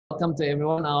welcome to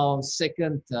everyone. Our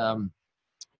second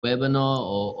webinar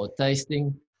or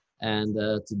tasting, and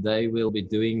today we'll be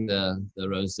doing the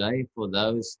rosé. For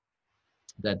those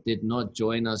that did not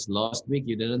join us last week,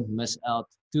 you didn't miss out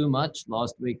too much.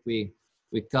 Last week we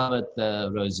covered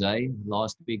the rosé.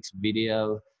 Last week's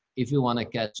video, if you want to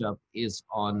catch up, is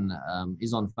on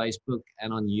Facebook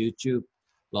and on YouTube.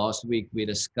 Last week we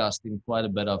discussed in quite a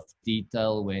bit of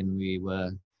detail when we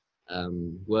were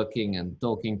working and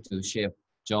talking to Chef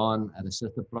John at a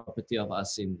sister property of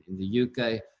us in the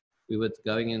UK. We were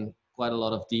going in quite a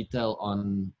lot of detail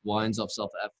on wines of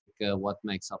South Africa, what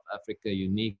makes South Africa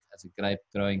unique as a grape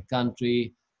growing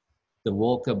country, the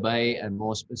Walker Bay, and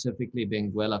more specifically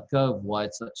Benguela Cove, why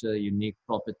it's such a unique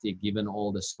property given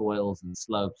all the soils and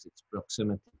slopes, its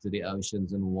proximity to the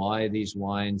oceans, and why these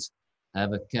wines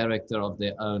have a character of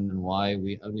their own and why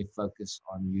we only focus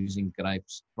on using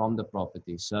grapes from the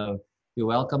property. So you're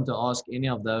welcome to ask any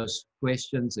of those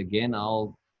questions. Again,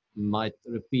 might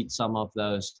repeat some of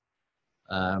those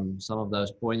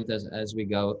pointers as we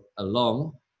go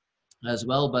along as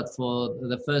well. But for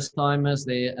the first timers,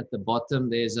 there at the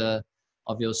bottom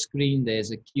of your screen,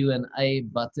 there's a Q&A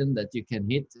button that you can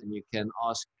hit, and you can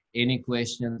ask any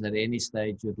questions at any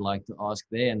stage you'd like to ask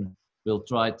there, and we'll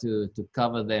try to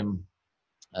cover them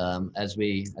as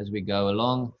we go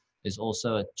along. There's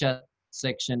also a chat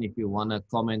section if you want to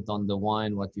comment on the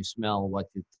wine, what you smell, what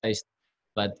you taste,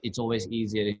 but it's always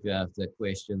easier if you have the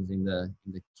questions in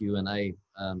the Q&A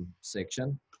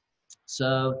section.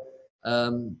 So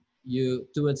you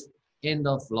towards the end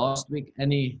of last week,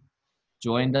 Annie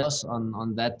joined us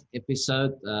on that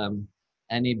episode.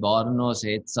 Annie Barnos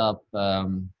heads up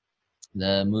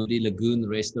the Moody Lagoon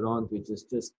restaurant, which is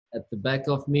just at the back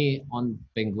of me on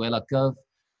Benguela Cove.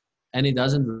 And it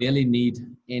doesn't really need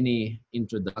any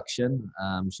introduction.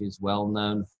 She's well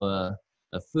known for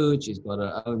her food. She's got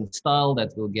her own style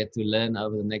that we'll get to learn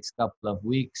over the next couple of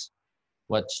weeks.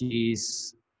 What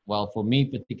she's, well, for me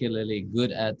particularly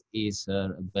good at is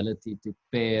her ability to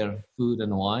pair food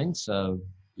and wine. So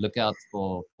look out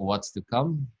for what's to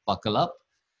come, buckle up.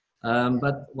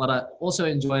 But what I also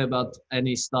enjoy about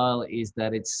Annie's style is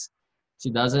that she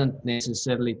doesn't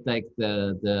necessarily take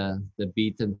the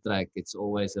beaten track. It's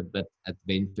always a bit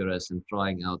adventurous and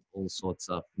trying out all sorts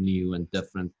of new and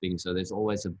different things. So there's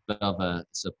always a bit of a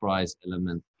surprise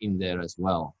element in there as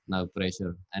well. No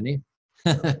pressure, Annie.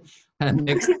 And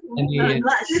next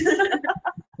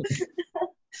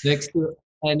to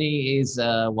Annie is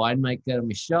winemaker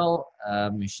Michelle.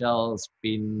 Michelle's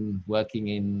been working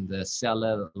in the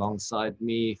cellar alongside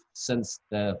me since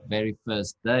the very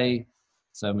first day.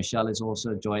 So Michelle is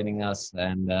also joining us,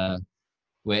 and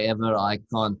wherever I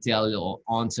can't tell you or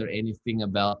answer anything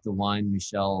about the wine,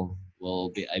 Michelle will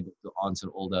be able to answer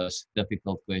all those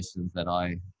difficult questions that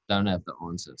I don't have the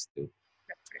answers to.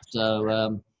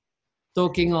 So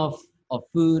talking of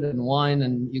food and wine,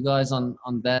 and you guys on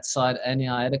that side, Annie,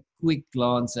 I had a quick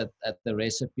glance at the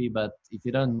recipe, but if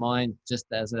you don't mind, just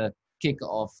as a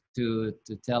kick-off to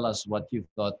tell us what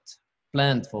you've got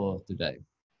planned for today.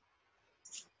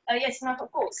 Yes, of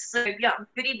course. So yeah,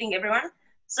 good evening, everyone.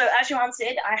 So as Johan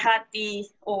said, I have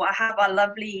our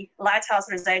lovely Lighthouse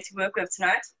Rosé to work with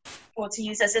tonight, or to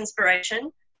use as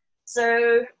inspiration.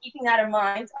 So keeping that in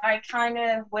mind, I kind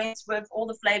of went with all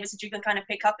the flavors that you can kind of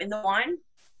pick up in the wine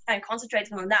and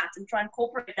concentrating on that and try and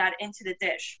incorporate that into the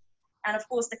dish. And of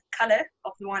course, the color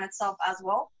of the wine itself as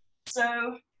well.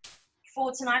 So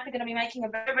for tonight, we're going to be making a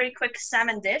very, very quick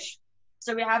salmon dish.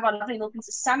 So we have our lovely little piece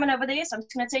of salmon over there. So I'm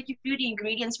just going to take you through the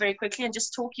ingredients very quickly and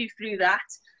just talk you through that.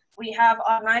 We have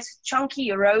our nice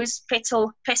chunky rose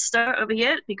petal pesto over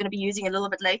here. We're going to be using a little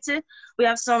bit later. We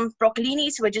have some broccolini,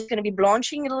 so we're just going to be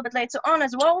blanching a little bit later on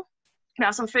as well. We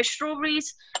have some fresh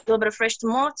strawberries, a little bit of fresh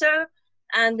tomato.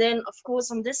 And then, of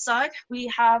course, on this side, we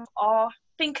have our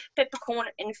pink peppercorn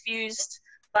infused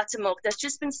buttermilk that's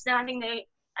just been standing there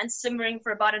and simmering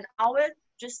for about an hour,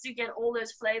 just to get all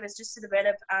those flavors just to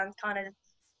develop and kind of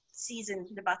season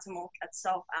the buttermilk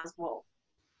itself as well.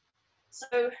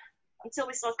 So until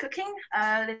we start cooking,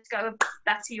 let's go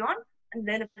back to Johan and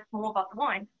learn a bit more about the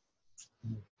wine.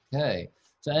 Okay.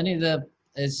 So Annie,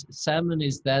 salmon,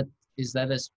 is that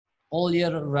as all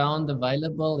year round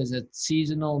available? Is it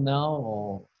seasonal now,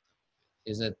 or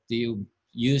do you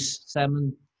use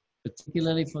salmon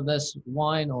particularly for this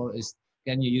wine, or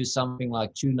can you use something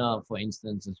like tuna, for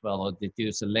instance, as well? Or did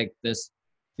you select this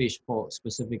fish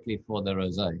specifically for the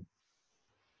rosé?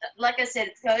 Like I said,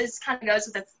 it kind of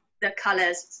goes with the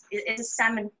colors. It's a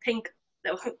salmon pink,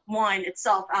 the wine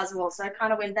itself as well. So I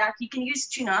kind of went that. You can use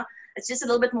tuna. It's just a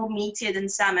little bit more meatier than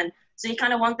salmon. So you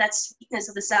kind of want that sweetness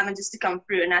of the salmon just to come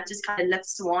through, and that just kind of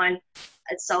lifts the wine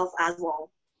itself as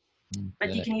well. But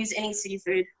you Okay. can use any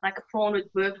seafood, like a prawn would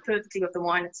work perfectly with the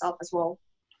wine itself as well.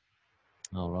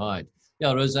 All right.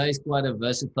 Yeah, rosé is quite a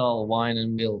versatile wine,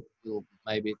 and we'll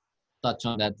maybe touch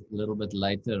on that a little bit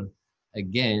later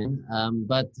again.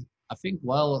 But I think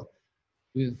while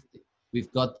we've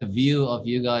we've got the view of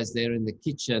you guys there in the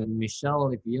kitchen, Michelle,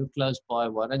 if you're close by,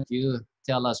 why don't you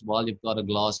tell us while you've got a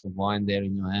glass of wine there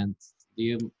in your hand? Do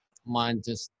you mind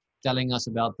just telling us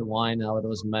about the wine, how it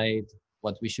was made,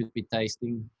 what we should be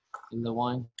tasting in the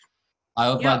wine? I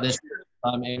hope by Yeah, this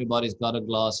sure. time everybody's got a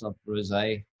glass of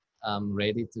rosé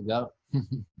ready to go.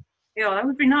 Yeah, that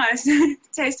would be nice to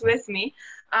taste with me.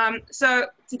 So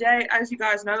today, as you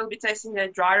guys know, we'll be tasting the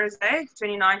dry rosé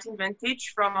 2019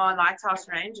 vintage from our Lighthouse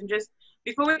range. And just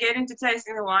before we get into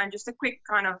tasting the wine, just a quick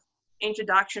kind of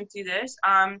introduction to this.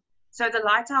 So the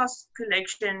Lighthouse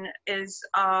collection is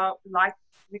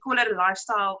we call it a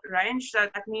lifestyle range. So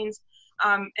that means,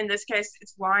 in this case,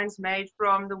 it's wines made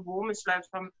from the warmer slopes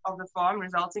of the farm,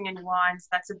 resulting in wines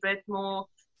that's a bit more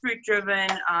fruit driven,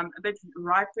 a bit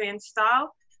riper in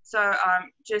style. So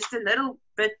just a little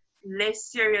bit less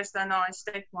serious than our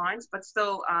estate wines, but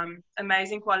still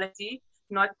amazing quality,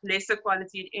 not lesser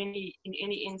quality in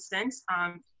any instance.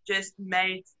 Just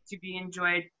made to be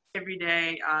enjoyed every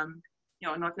day.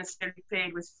 Not necessarily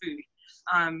paired with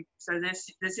food. So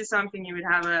this is something you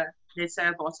would have let's say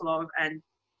a bottle of, and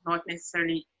not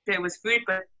necessarily pair with food.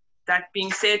 But that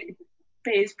being said, it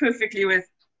pairs perfectly with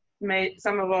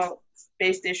some of our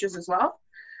base dishes as well.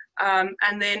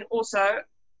 And then also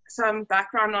some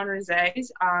background on rosés.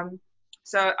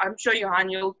 So I'm sure Johan,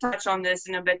 you'll touch on this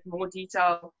in a bit more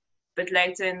detail a bit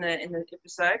later in the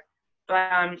episode.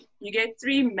 But you get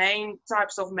three main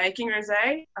types of making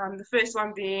rosé. The first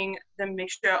one being the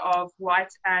mixture of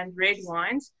white and red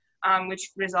wines,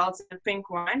 which results in a pink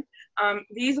wine.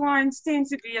 These wines tend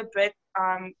to be a bit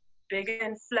bigger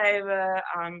in flavor.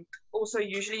 Also,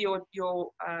 usually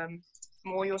your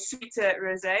more your sweeter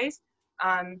rosés.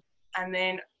 And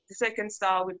then the second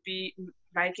style would be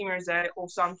making rosé, or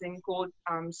something called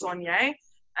Sauvignon,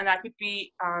 and that would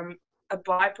be a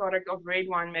byproduct of red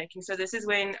wine making. So this is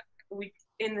when we,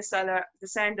 in the cellar, the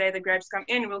same day the grapes come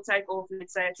in, we'll take off,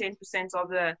 let's say, 10% of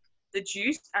the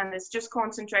juice, and it's just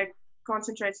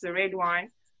concentrates the red wine,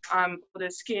 for the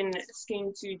skin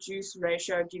to juice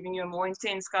ratio, giving you a more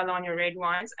intense color on your red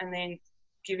wines, and then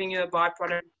giving you a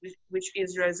byproduct, which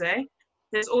is rosé.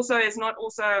 This also is not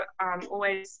also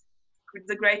always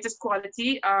the greatest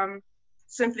quality,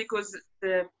 simply because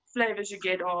the flavors you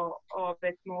get are a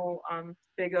bit more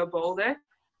bigger, bolder.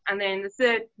 And then the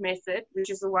third method, which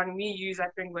is the one we use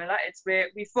at Benguela, it's where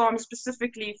we farm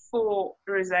specifically for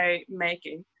rosé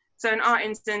making. So in our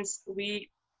instance, we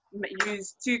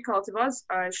use two cultivars,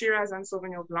 Syrah and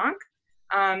Sauvignon Blanc,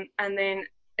 and then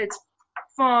it's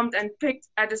farmed and picked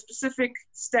at a specific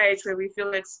stage where we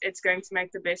feel it's going to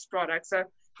make the best product. So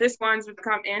this wines would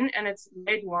come in, and it's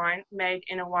red wine made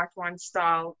in a white wine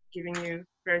style, giving you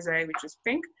rosé, which is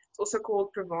pink. It's also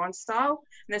called Provence-style.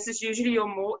 And this is usually your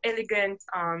more elegant,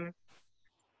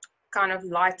 kind of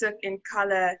lighter in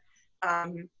color,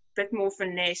 bit more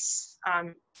finesse,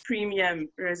 premium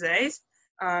rosés,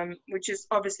 which is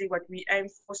obviously what we aim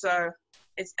for. So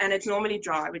it's normally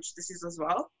dry, which this is as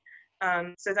well.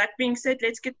 So that being said,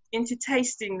 let's get into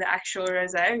tasting the actual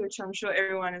rosé, which I'm sure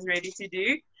everyone is ready to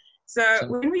do. So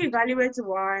when we evaluate a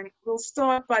wine, we'll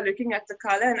start by looking at the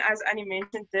color. And as Annie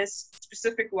mentioned, this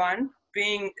specific one,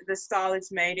 being the style it's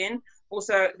made in,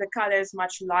 also the color is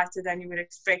much lighter than you would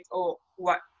expect, or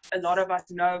what a lot of us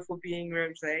know for being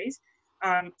rosés.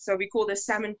 So we call this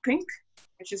salmon pink,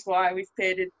 which is why we've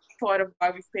paired it, part of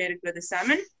why we've paired it with the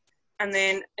salmon. And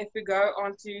then if we go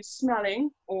on to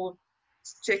smelling, or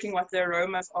checking what the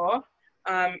aromas are,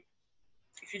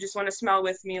 if you just want to smell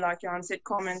with me, like Jan said,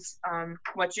 comment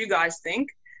what you guys think.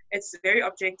 It's very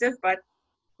objective, but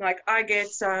like I get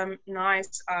some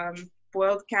nice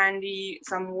boiled candy,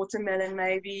 some watermelon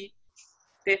maybe,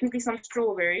 definitely some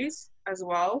strawberries as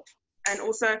well. And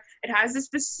also it has this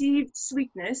perceived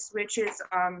sweetness, which is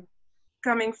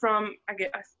coming from,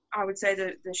 I would say,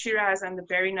 the Shiraz and the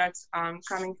berry notes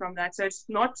coming from that. So it's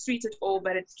not sweet at all,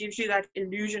 but it gives you that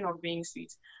illusion of being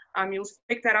sweet. You'll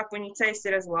pick that up when you taste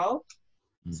it as well.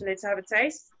 So let's have a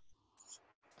taste.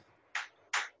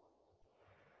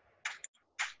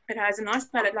 It has a nice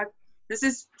palate. Like, this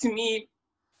is, to me,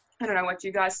 I don't know what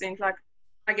you guys think. Like,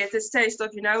 I get this taste of,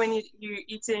 when you're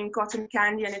eating cotton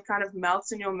candy and it kind of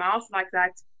melts in your mouth, like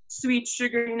that sweet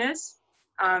sugariness.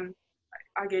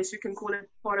 I guess you can call it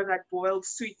part of that boiled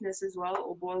sweetness as well,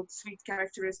 or boiled sweet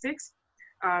characteristics,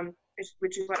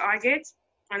 which is what I get.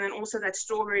 And then also that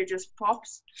strawberry just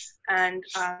pops, and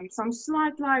some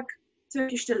slight, like,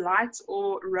 Turkish delight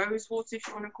or rose water, if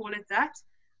you want to call it that.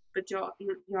 But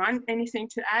Johan, anything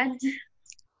to add?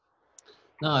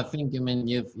 No, I think, I mean,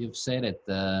 you've said it.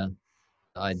 The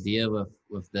idea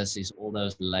with this is all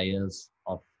those layers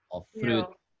of fruit.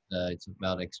 It's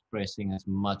about expressing as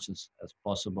much as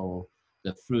possible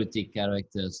the fruity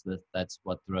characters. That's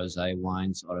what rosé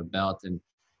wines are about. And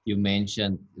you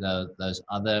mentioned those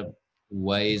other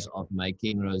ways of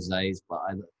making rosés by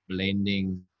either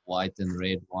blending white and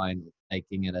red wine,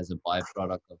 taking it as a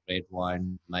byproduct of red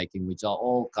wine making, which are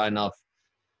all kind of,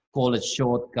 call it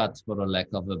shortcuts for a lack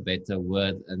of a better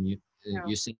word. And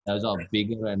you see those are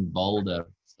bigger and bolder.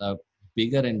 So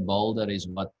bigger and bolder is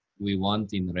what we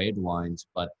want in red wines,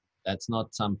 but that's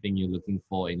not something you're looking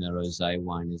for in a rosé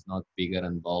wine. It's not bigger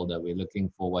and bolder. We're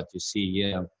looking for what you see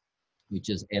here, which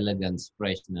is elegance,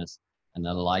 freshness, and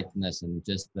a lightness, and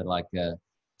just like a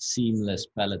seamless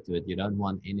palate to it. You don't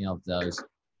want any of those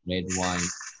red wine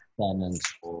tannins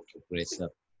or aggressive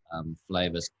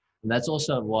flavors. And that's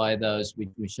also why those, which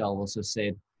Michelle also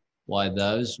said, why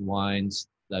those wines,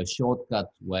 those shortcut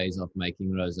ways of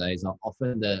making rosés are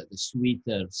often the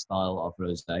sweeter style of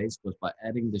rosés, because by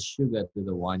adding the sugar to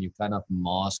the wine, you kind of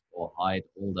mask or hide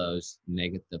all those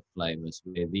negative flavors.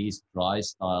 Where these dry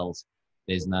styles,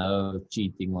 there's no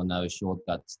cheating or no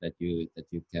shortcuts that you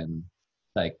can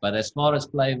take. But as far as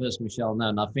flavors, Michelle,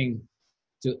 no, nothing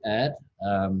to add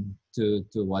to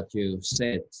what you've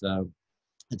said. So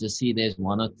I just see there's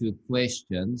one or two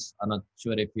questions. I'm not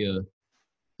sure if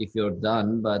you're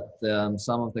done, but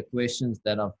some of the questions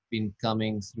that have been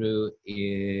coming through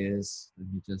is,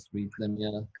 let me just read them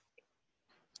here.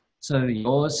 So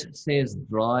yours says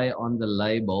dry on the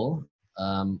label.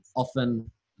 Often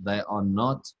they are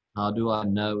not. How do I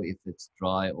know if it's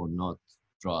dry or not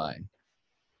dry?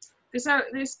 So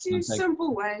there's two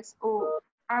simple ways, or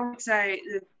I would say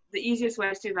the easiest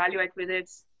ways to evaluate whether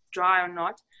it's dry or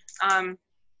not,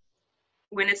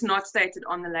 when it's not stated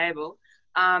on the label.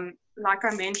 Like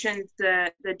I mentioned,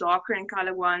 the darker in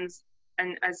color ones,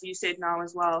 and as you said now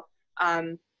as well,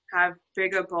 have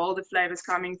bigger, bolder flavors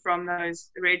coming from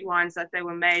those red wines that they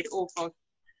were made off of.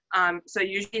 So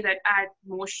usually they add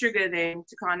more sugar then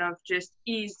to kind of just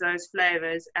ease those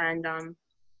flavors and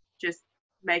just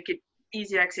make it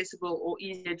easier accessible or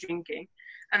easier drinking.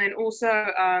 And then also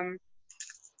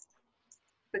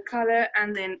the color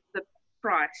and then the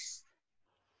price.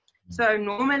 So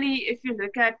normally if you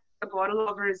look at a bottle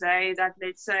of rosé that,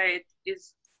 let's say, it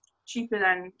is cheaper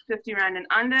than 50 Rand and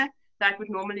under, that would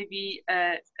normally be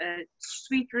a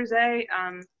sweet rosé,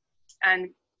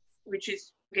 and which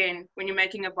is, again, when you're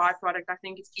making a byproduct, I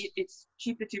think it's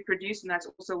cheaper to produce, and that's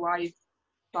also why you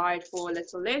buy it for a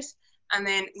little less. And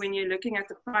then when you're looking at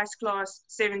the price class,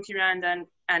 70 Rand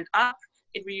and up,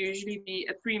 it will usually be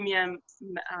a premium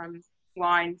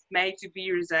wine made to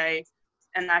be rosé,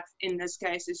 and that in this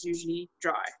case is usually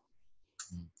dry.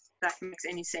 If that makes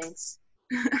any sense.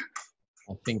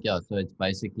 I think, yeah, so it's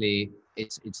basically,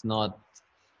 it's not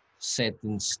set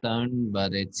in stone,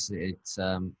 but it's the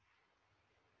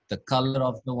color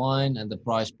of the wine and the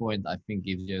price point, I think,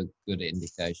 gives you a good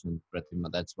indication. Pretty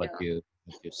much that's what you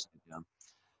said. Yeah.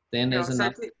 Then there's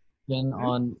another question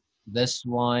on this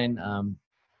wine.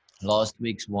 Last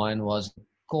week's wine was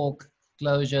cork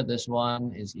closure. This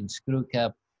one is in screw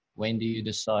cap. When do you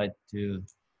decide to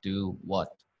do what?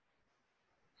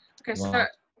 Okay, so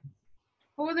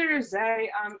for the rosé,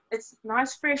 it's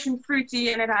nice, fresh, and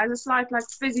fruity, and it has a slight like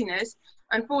fizziness.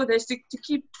 And for this to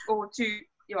keep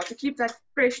that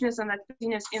freshness and that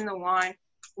fizziness in the wine,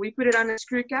 we put it under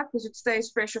screw cap because it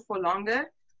stays fresher for longer.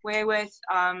 Where with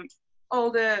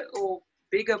older or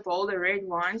bigger, bolder red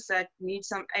wines that need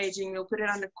some aging, we'll put it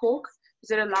under cork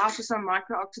because it allows for some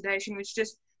micro-oxidation, which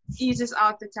just eases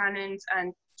out the tannins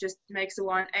and just makes the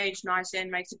wine age nicer and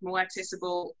makes it more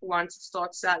accessible once it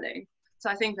starts selling. So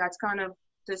I think that's kind of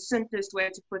the simplest way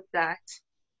to put that.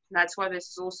 And that's why this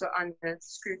is also under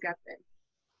screw cap then.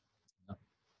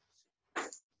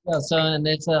 Yeah, so and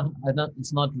it's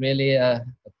it's not really a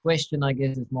question, I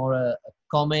guess it's more a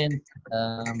comment.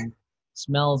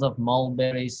 Smells of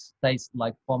mulberries, taste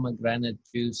like pomegranate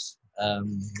juice.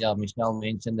 Yeah, Michelle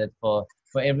mentioned that for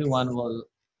everyone will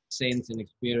sense and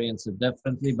experience it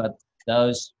differently, but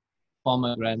those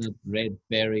pomegranate, red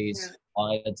berries,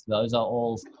 violets, those are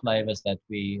all flavors that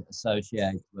we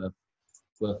associate with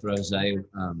rosé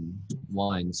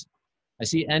wines. I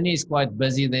see Annie's quite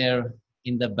busy there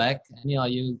in the back. Annie, are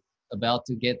you about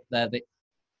to get that? Yeah,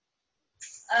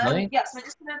 so we're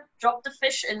just going to drop the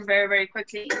fish in very, very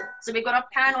quickly. So we've got our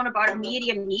pan on about a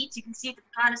medium heat. You can see it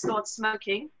kind of starts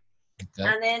smoking. Okay.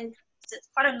 And then it's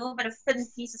quite a little bit of thin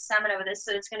piece of salmon over this,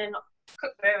 so it's going to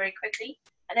cook very, very quickly.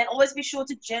 And then always be sure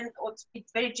to be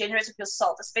very generous with your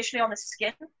salt, especially on the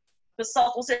skin. Because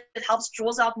salt also, it helps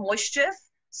draws out moisture.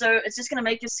 So it's just going to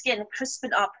make your skin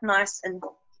crispen up nice and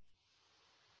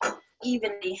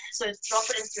evenly. So drop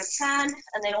it into a pan,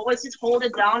 and then always just hold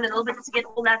it down a little bit to get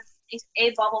all that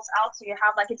air bubbles out, so you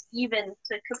have like it's even,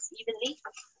 so it cooks evenly.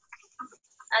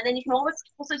 And then you can always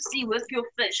also see with your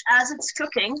fish as it's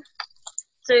cooking.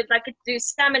 So like the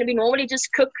salmon, we normally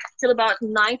just cook till about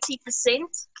 90%.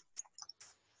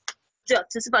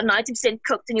 Just about 90%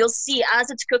 cooked, and you'll see as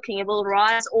it's cooking, it will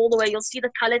rise all the way. You'll see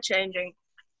the color changing.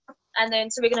 And then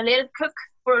so we're going to let it cook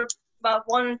for about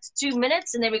 1 to 2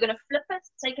 minutes, and then we're going to flip it,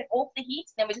 take it off the heat.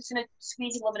 Then we're just going to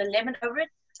squeeze a little bit of lemon over it,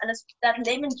 and that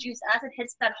lemon juice, as it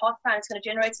hits that hot pan, it's going to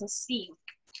generate some steam.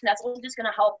 And that's also just going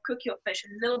to help cook your fish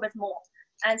a little bit more.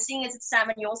 And seeing as it's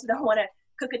salmon, you also don't want to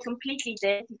cook it completely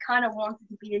dead. You kind of want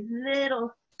it to be a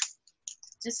little,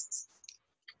 just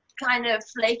kind of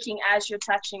flaking as you're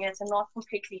touching it, and not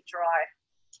completely dry.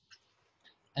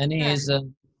 And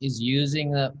is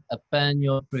using a pan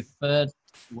your preferred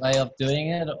way of doing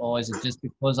it, or is it just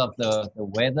because of the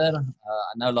weather?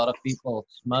 I know a lot of people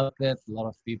smoke it, a lot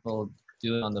of people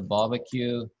do it on the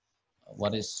barbecue.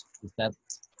 Is that,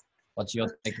 what's your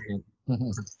take on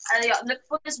it? Yeah, look,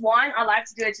 for this wine, I like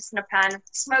to do it just in a pan.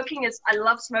 Smoking is, I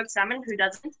love smoked salmon, who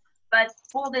doesn't? But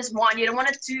for this wine, you don't want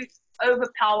it to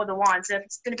overpower the wine. So if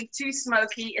it's going to be too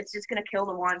smoky, it's just going to kill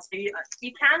the wine. So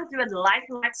you can do a light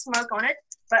smoke on it,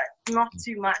 but not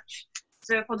too much.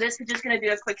 So for this, we're just going to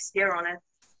do a quick stir on it.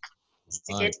 Just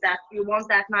to get that, you want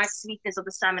that nice sweetness of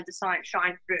the salmon to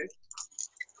shine through.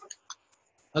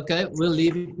 Okay, we'll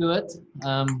leave you to it.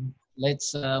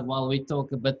 Let's, while we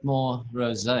talk a bit more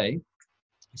rosé.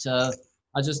 So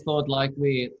I just thought, like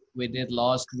we did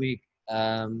last week,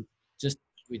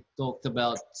 we talked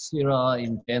about Syrah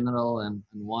in general and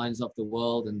wines of the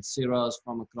world and Syrahs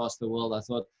from across the world. I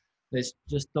thought let's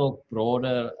just talk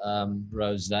broader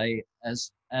rosé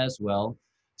as well.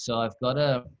 So I've got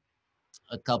a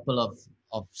couple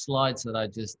of slides that I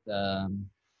just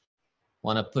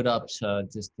want to put up, so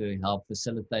just to help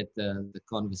facilitate the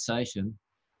conversation.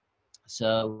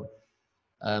 So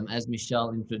as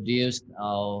Michelle introduced,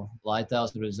 our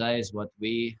Lighthouse Rosé is what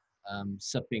we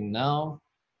sipping now.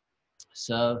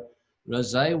 So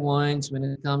rosé wines, when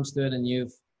it comes to it, and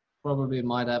you've probably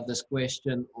might have this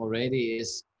question already,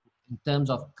 is in terms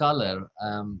of color.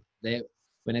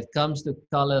 When it comes to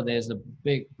color, there's a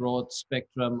big, broad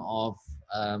spectrum of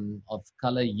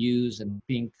color hues and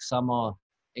pink. Some are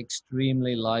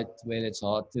extremely light, where it's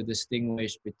hard to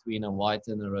distinguish between a white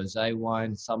and a rosé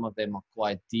wine. Some of them are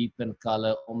quite deep in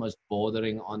color, almost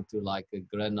bordering onto like a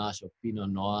Grenache or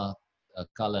Pinot Noir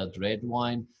colored red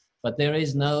wine. But there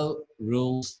is no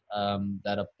rules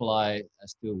that apply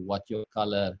as to what your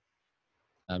color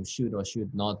should or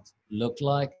should not look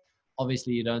like.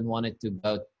 Obviously, you don't want it to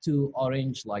go too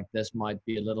orange, like this might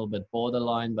be a little bit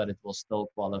borderline, but it will still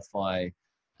qualify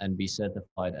and be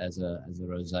certified as a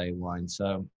rosé wine.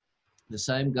 So the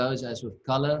same goes as with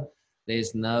color.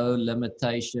 There's no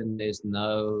limitation, there's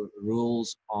no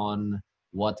rules on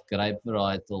what grape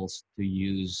varietals to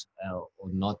use or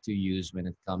not to use when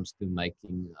it comes to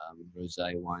making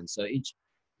rosé wine. So each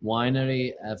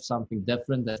winery have something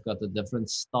different. They've got a different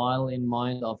style in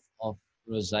mind of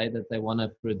rosé that they want to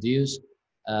produce.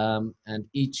 And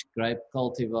each grape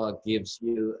cultivar gives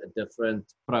you a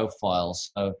different profile.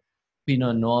 So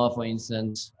Pinot Noir, for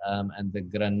instance, and the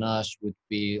Grenache would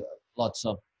be lots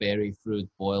of berry fruit,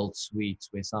 boiled sweets,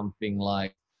 where something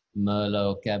like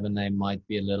Merlot or Cabernet might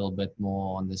be a little bit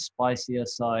more on the spicier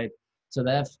side. So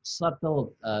they have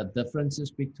subtle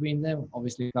differences between them,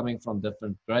 obviously coming from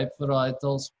different grape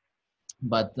varietals,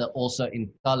 but also in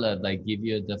color, they give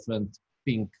you a different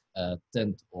pink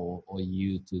tint or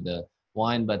hue to the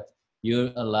wine, but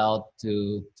you're allowed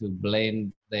to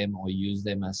blend them or use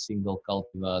them as single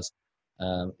cultivars.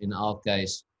 In our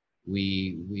case,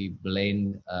 we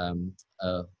blend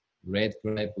a red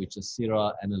grape, which is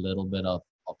Syrah, and a little bit of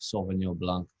Sauvignon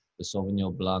Blanc. The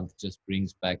Sauvignon Blanc just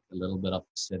brings back a little bit of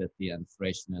acidity and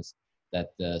freshness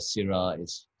that the Syrah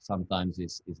sometimes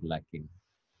is lacking.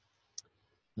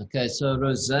 Okay, so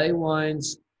rosé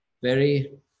wines,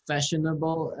 very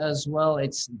fashionable as well.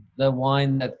 It's the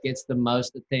wine that gets the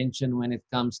most attention when it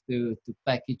comes to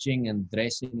packaging and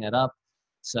dressing it up.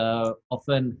 So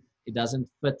often it doesn't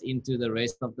fit into the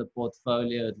rest of the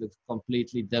portfolio. It looks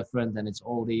completely different, and it's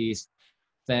all these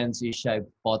fancy shaped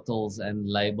bottles and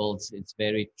labels. It's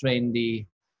very trendy.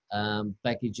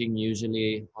 Packaging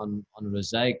usually on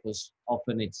rosé, because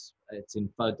often it's in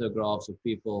photographs of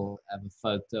people have a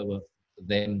photo of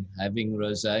them having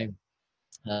rosé.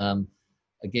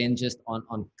 Again, just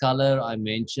on color, I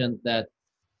mentioned that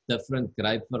different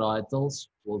grape varietals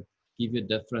will give you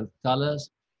different colors.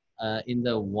 In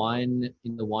the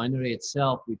winery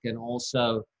itself, we can also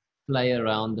play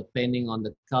around depending on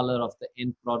the color of the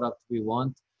end product we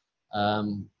want.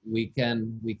 We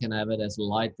can have it as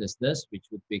light as this, which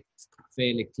would be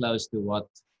fairly close to what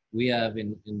we have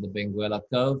in the Benguela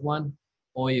Cove one,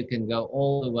 or you can go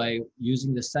all the way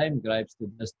using the same grapes to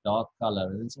this dark color.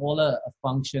 And it's all a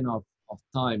function of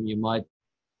time. You might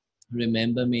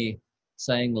remember me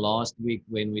saying last week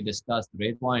when we discussed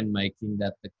red wine making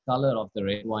that the color of the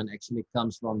red wine actually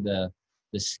comes from the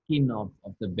skin of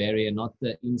the berry and not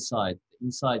the inside. The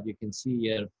inside you can see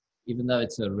here, even though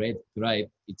it's a red grape,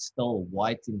 it's still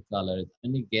white in color. It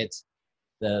only gets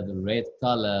the red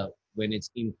color when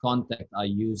it's in contact. I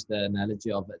use the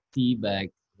analogy of a tea bag.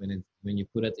 When you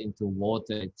put it into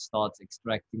water, it starts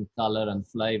extracting color and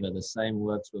flavor. The same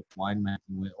works with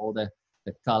winemaking, where all the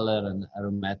color and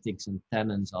aromatics and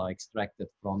tannins are extracted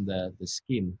from the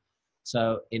skin.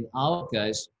 So in our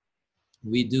case,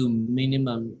 we do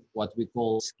minimum what we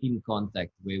call skin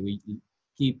contact, where we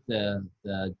keep the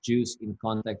juice in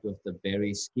contact with the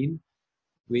berry skin.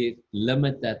 We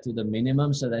limit that to the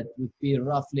minimum, so that would be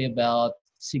roughly about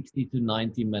 60 to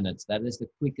 90 minutes. That is the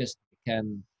quickest we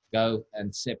can go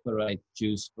and separate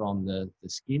juice from the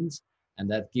skins, and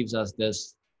that gives us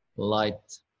this light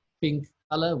pink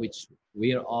color, which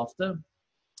we're after.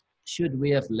 Should we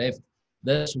have left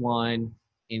this wine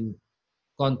in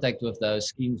contact with those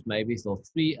skins maybe for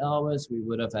 3 hours, we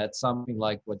would have had something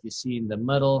like what you see in the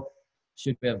middle.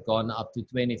 Should we have gone up to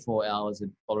 24 hours, it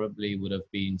probably would have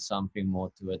been something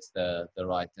more towards the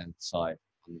right-hand side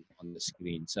on the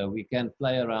screen. So we can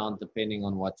play around depending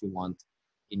on what you want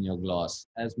in your glass.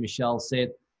 As Michelle said,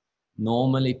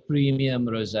 normally premium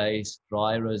rosés,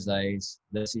 dry rosés,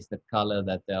 this is the color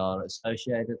that they are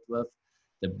associated with.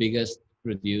 The biggest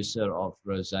producer of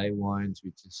rosé wines,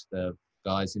 which is the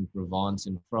guys in Provence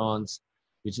in France,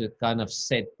 which had kind of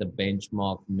set the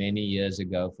benchmark many years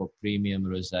ago for premium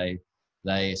rosé.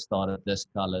 They started this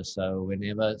color. So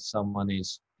whenever someone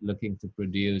is looking to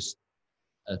produce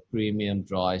a premium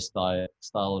dry style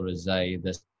rosé,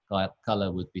 this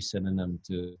color would be synonym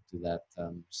to that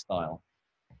style.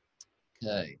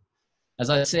 Okay. As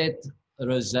I said,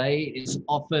 rosé is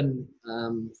often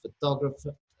photographed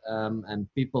and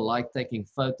people like taking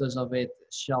photos of it.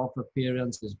 Shelf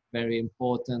appearance is very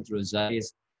important. Rosé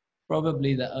is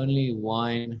probably the only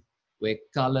wine where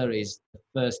color is the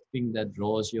first thing that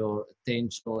draws your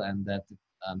attention and that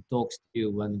talks to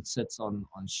you when it sits on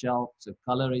shelf. So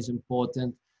color is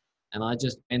important. And I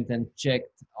just went and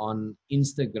checked on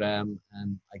Instagram,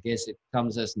 and I guess it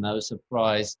comes as no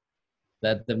surprise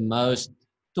that the most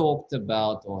talked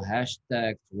about or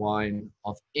hashtagged wine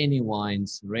of any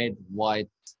wines, red, white,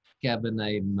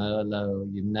 Cabernet,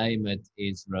 Merlot, you name it,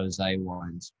 is rosé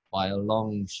wines. By a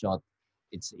long shot,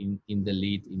 it's in the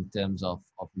lead in terms of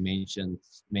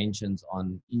mentions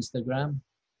on Instagram.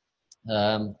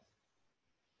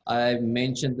 I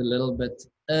mentioned a little bit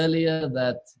earlier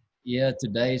that, yeah,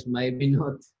 today is maybe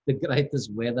not the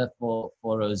greatest weather for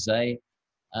rosé,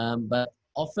 but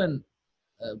often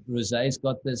rosé's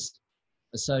got this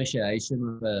association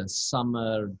with a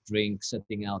summer drink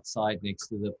sitting outside next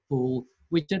to the pool,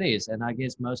 which it is. And I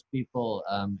guess most people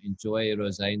enjoy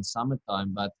rosé in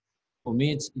summertime, but for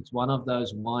me, it's one of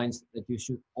those wines that you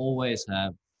should always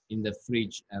have in the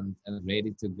fridge and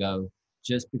ready to go,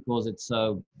 just because it's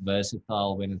so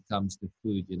versatile when it comes to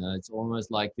food. You know, it's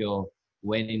almost like your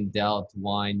when in doubt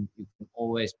wine. You can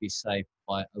always be safe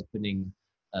by opening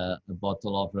a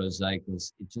bottle of rosé,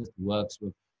 because it just works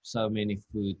with so many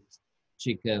foods: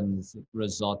 chickens,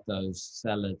 risottos,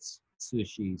 salads,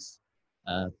 sushis,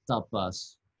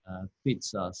 tapas,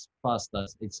 pizzas,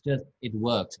 pastas. It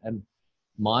works. And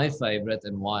my favorite,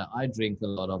 and why I drink a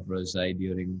lot of rosé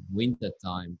during winter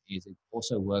time, is it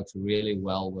also works really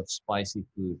well with spicy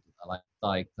food like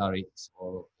Thai curries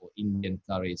or Indian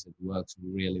curries. It works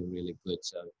really, really good.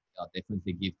 So I'll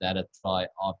definitely give that a try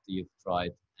after you've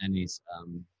tried Annie's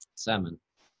salmon.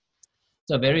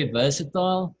 So very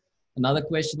versatile. Another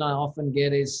question I often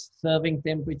get is serving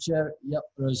temperature. Yep,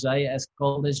 rosé as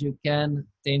cold as you can,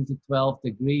 10 to 12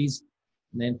 degrees.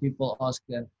 And then people ask,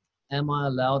 am I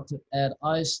allowed to add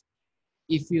ice?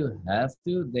 If you have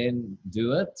to, then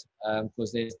do it,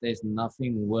 because there's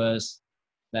nothing worse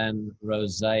than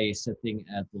rosé sitting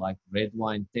at like red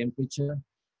wine temperature.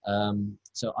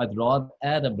 So I'd rather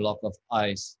add a block of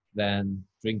ice than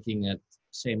drinking it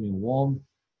semi-warm.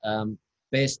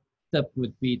 Best tip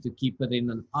would be to keep it in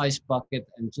an ice bucket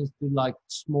and just do like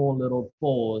small little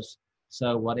pours.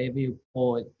 So whatever you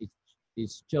pour,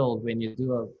 is chilled. When you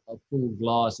do a full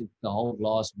glass, the whole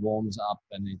glass warms up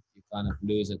and you kind of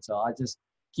lose it. So I just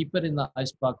keep it in the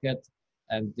ice bucket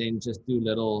and then just do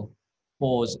little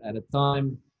pours at a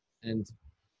time. And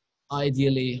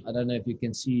ideally, I don't know if you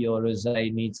can see, your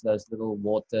rosé needs those little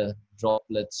water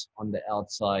droplets on the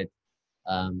outside,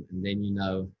 and then you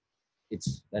know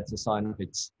that's a sign of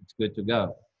it's good to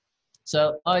go.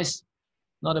 So ice,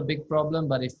 not a big problem,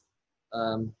 but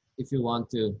if you want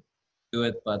to do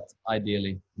it, but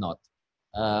ideally not.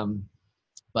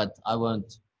 But I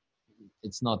won't.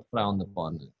 It's not frowned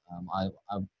upon.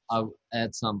 I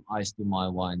add some ice to my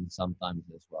wine sometimes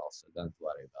as well, so don't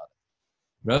worry about it.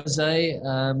 Rosé,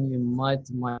 you might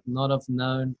not have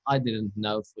known. I didn't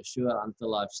know for sure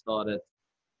until I've started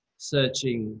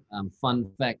searching fun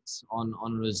facts on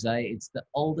rosé. It's the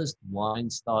oldest wine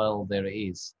style there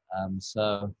is.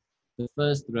 So the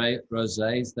first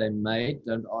rosés they made,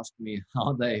 don't ask me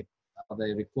how they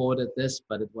recorded this,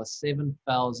 but it was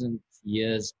 7,000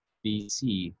 years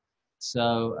BC.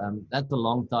 So that's a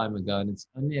long time ago, and it's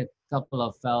only a couple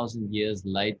of thousand years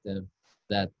later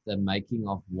that the making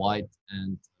of white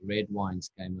and red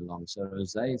wines came along. So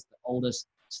rosé is the oldest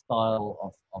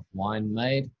style of wine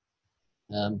made.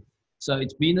 So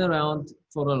it's been around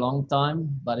for a long time,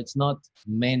 but it's not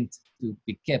meant to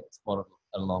be kept for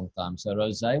a long time. So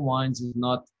rosé wines is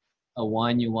not a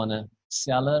wine you want to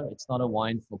cellar. It's not a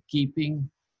wine for keeping.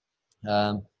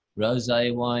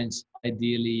 Rosé wines,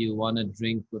 ideally you want to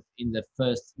drink within the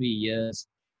first 3 years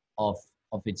of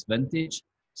its vintage.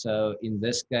 So in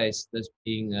this case, this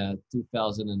being a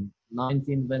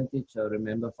 2019 vintage. So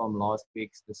remember from last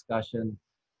week's discussion,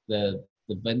 the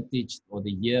vintage or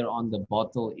the year on the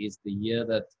bottle is the year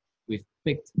that we've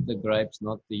picked the grapes,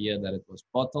 not the year that it was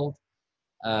bottled.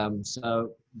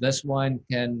 So this wine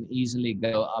can easily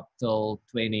go up till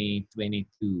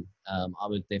 2022. I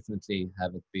would definitely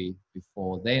have it be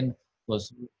before then,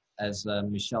 because as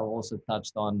Michelle also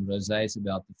touched on, rosé is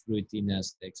about the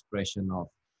fruitiness, the expression of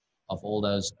all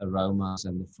those aromas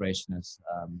and the freshness.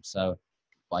 So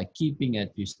by keeping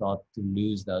it, you start to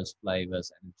lose those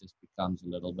flavors and it just becomes a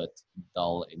little bit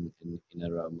dull in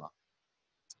aroma.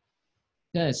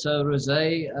 Okay, so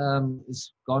rosé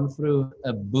has gone through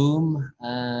a boom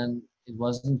and it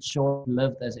wasn't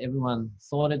short-lived as everyone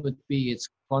thought it would be. It's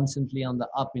constantly on the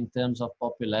up in terms of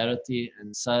popularity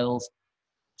and sales.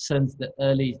 Since the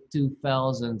early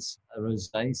 2000s,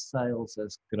 rosé sales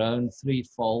has grown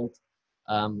threefold.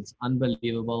 It's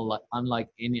unbelievable. Like unlike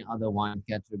any other wine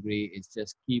category, it's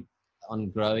just keep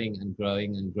on growing and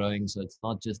growing and growing. So it's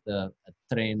not just a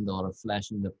trend or a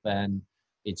flash in the pan.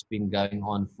 It's been going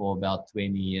on for about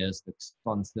 20 years, the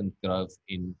constant growth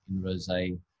in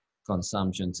rosé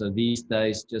consumption. So these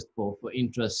days, just for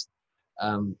interest,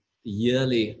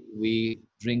 yearly we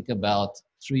drink about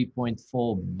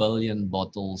 3.4 billion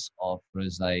bottles of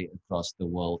rosé across the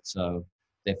world. So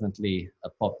definitely a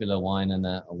popular wine and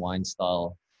a wine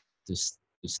style to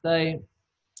stay.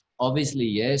 Obviously,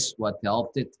 yes, what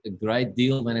helped it a great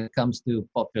deal when it comes to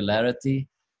popularity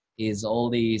is all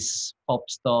these pop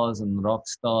stars and rock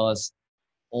stars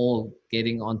all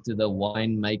getting onto the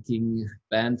wine making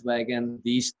bandwagon.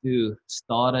 These two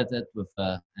started it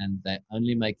and they're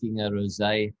only making a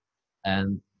rosé,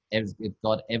 and it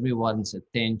got everyone's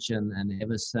attention. And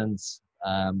ever since,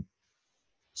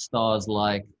 stars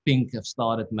like Pink have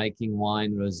started making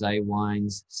wine, rosé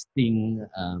wines. Sting,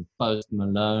 Post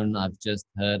Malone, I've just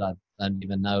heard, I don't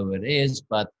even know who it is,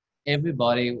 but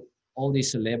everybody, all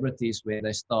these celebrities, where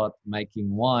they start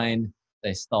making wine,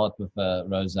 they start with a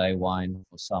rosé wine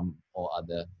for some or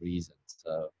other reason.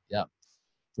 So yeah,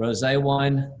 rosé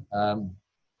wine,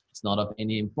 it's not of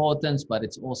any importance, but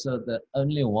it's also the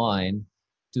only wine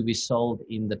to be sold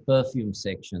in the perfume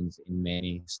sections in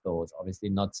many stores. Obviously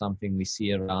not something we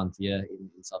see around here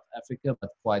in South Africa, but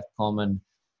quite common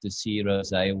to see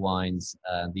rosé wines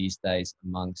these days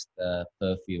amongst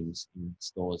perfumes in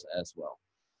stores as well.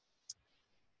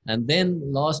 And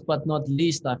then last but not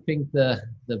least, I think the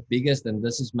biggest, and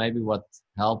this is maybe what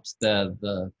helps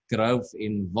the growth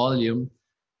in volume,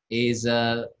 is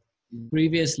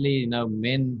previously,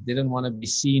 men didn't want to be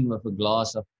seen with a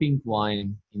glass of pink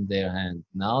wine in their hand.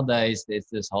 Nowadays, there's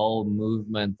this whole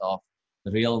movement of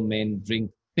real men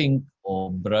drink pink,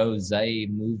 or brosé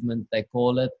movement, they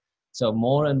call it. So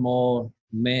more and more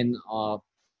men are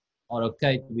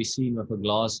okay to be seen with a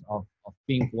glass of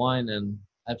pink wine, and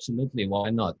absolutely, why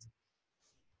not?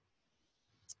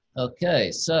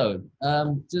 Okay, so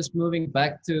just moving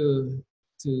back to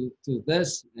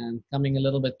this and coming a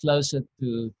little bit closer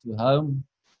to home.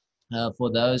 For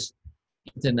those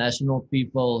international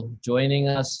people joining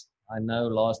us, I know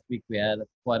last week we had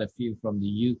quite a few from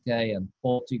the UK and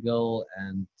Portugal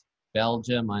and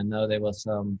Belgium. I know there was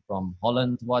some from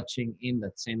Holland watching in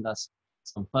that sent us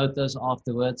some photos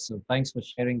afterwards. So thanks for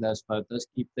sharing those photos.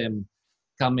 Keep them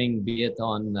coming, be it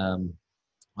on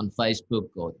Facebook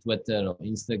or Twitter or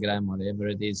Instagram, whatever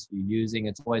it is you're using.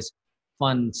 It's always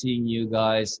fun seeing you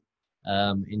guys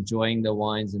enjoying the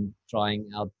wines and trying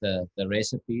out the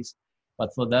recipes.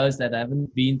 But for those that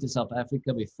haven't been to South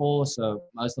Africa before, so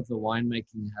most of the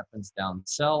winemaking happens down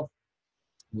south.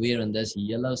 We're in this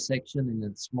yellow section in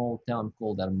a small town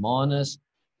called Hermanus,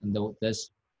 and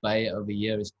this bay over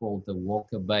here is called the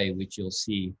Walker Bay, which you'll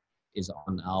see is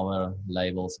on our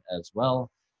labels as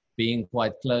well. Being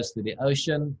quite close to the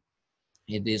ocean,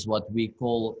 it is what we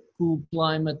call cool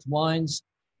climate wines.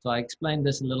 So I explained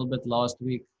this a little bit last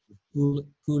week.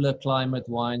 Cooler climate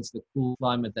wines, the cool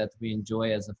climate that we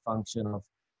enjoy as a function of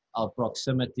our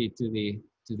proximity to the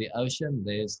ocean.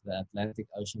 There's the Atlantic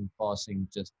Ocean passing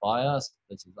just by us.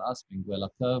 This is us, Benguela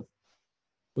Cove.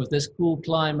 With this cool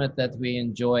climate that we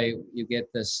enjoy, you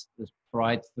get this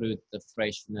bright fruit, the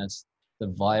freshness, the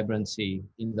vibrancy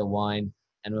in the wine.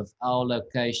 And with our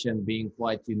location being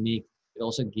quite unique, it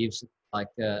also gives like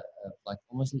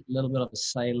almost a little bit of a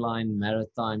saline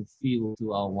maritime feel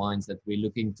to our wines that we're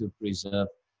looking to preserve.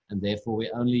 And therefore,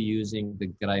 we're only using the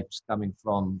grapes coming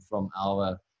from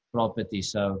our property.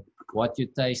 So what you're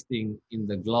tasting in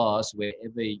the glass,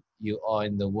 wherever you are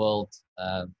in the world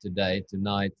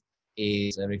tonight,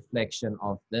 is a reflection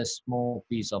of this small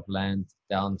piece of land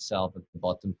down south at the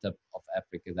bottom tip of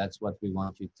Africa. That's what we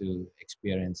want you to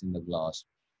experience in the glass.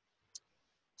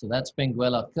 So that's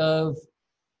Benguela Cove.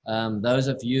 Those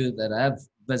of you that have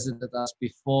visited us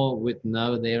before would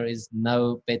know there is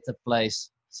no better place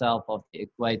south of the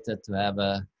equator to have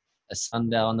a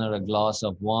sundowner, a glass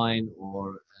of wine,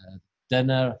 or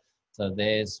dinner. So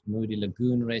there's Moody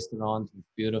Lagoon restaurant with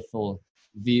beautiful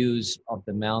views of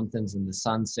the mountains and the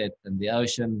sunset and the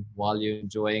ocean while you're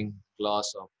enjoying a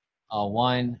glass of our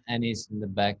wine. Annie's in the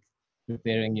back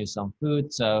preparing you some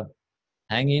food. So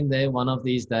hang in there. One of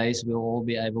these days we'll all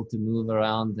be able to move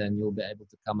around and you'll be able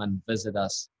to come and visit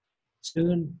us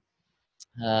soon.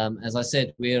 As I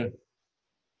said, we're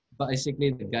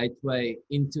basically the gateway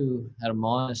into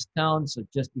Hermanus town. So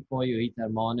just before you hit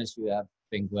Hermanus, you have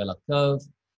Benguela Cove.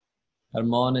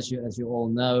 Hermanus, as you all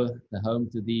know, the home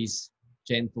to these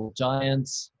gentle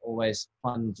giants. Always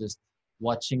fun just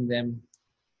watching them.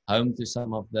 Home to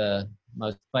some of the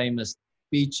most famous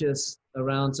beaches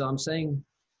around. So I'm saying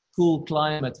cool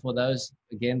climate for those,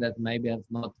 again, that maybe have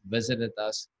not visited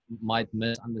us, might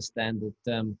misunderstand the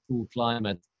term cool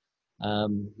climate.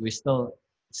 We're still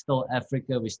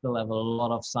Africa. We still have a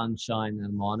lot of sunshine,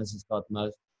 and Hermanus has got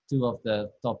two of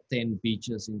the top 10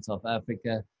 beaches in South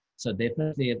Africa. So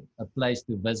definitely a place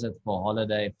to visit for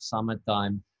holiday, for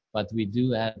summertime. But we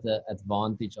do have the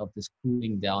advantage of this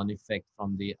cooling down effect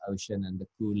from the ocean and the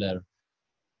cooler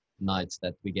nights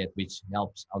that we get, which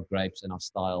helps our grapes and our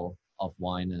style of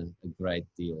wine a great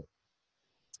deal.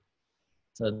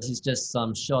 So this is just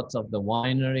some shots of the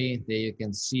winery. There you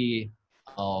can see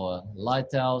our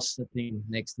lighthouse sitting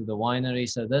next to the winery.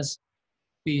 So this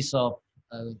piece of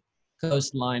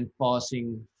coastline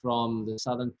passing from the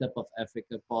southern tip of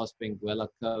Africa past Benguela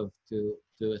Cove to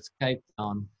its Cape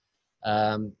Town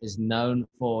is known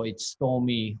for its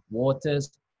stormy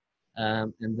waters,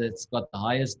 and it's got the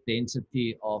highest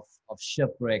density of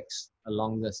shipwrecks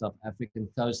along the South African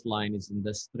coastline is in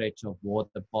this stretch of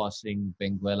water passing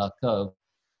Benguela Cove.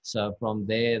 So from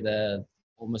there,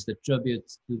 almost a tribute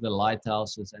to the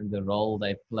lighthouses and the role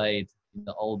they played in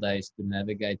the old days to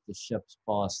navigate the ships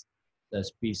past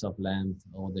this piece of land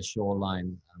or the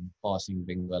shoreline passing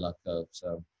Benguela Cove.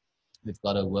 So we've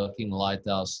got a working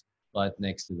lighthouse right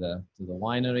next to the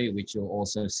winery, which you'll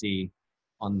also see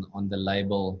on the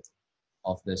label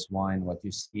of this wine. What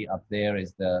you see up there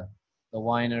is the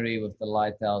winery with the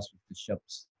lighthouse with the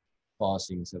ships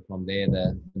passing. So from there,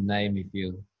 the name, if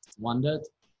you wondered.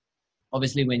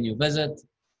 Obviously, when you visit,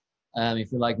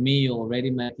 if you're like me, you're already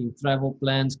making travel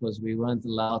plans because we weren't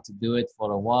allowed to do it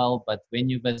for a while. But when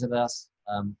you visit us,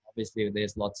 obviously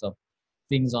there's lots of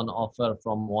things on offer,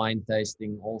 from wine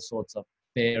tasting, all sorts of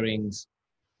pairings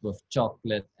with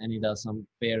chocolate, and he does some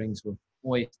pairings with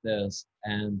oysters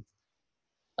and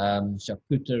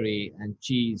charcuterie and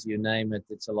cheese, you name it.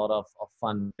 It's a lot of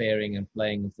fun pairing and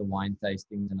playing with the wine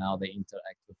tastings and how they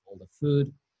interact with all the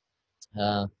food.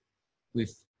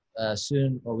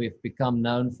 We've become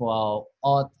known for our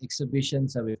art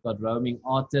exhibitions. So we've got roaming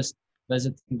artists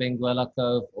visiting Benguela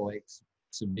Cove or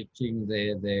exhibiting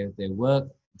their work.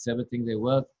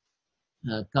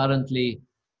 Currently,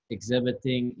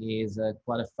 exhibiting is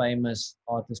quite a famous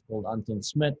artist called Anton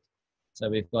Smit. So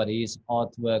we've got his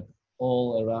artwork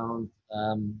all around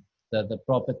the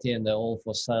property, and they're all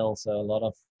for sale. So a lot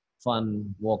of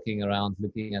fun walking around,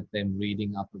 looking at them,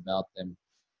 reading up about them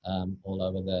all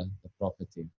over the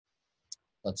property.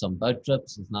 Got some boat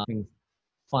trips. There's nothing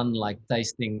fun like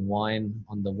tasting wine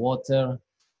on the water.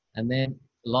 And then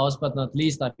last but not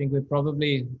least, I think we're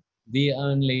probably the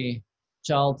only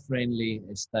child-friendly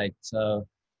estate. So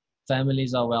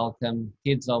families are welcome,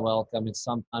 kids are welcome. It's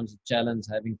sometimes a challenge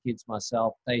having kids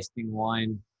myself, tasting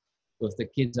wine with the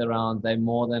kids around. They're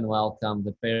more than welcome.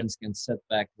 The parents can sit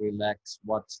back, relax,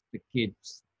 watch the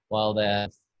kids while they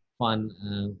have fun,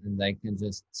 and they can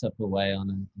just sip away on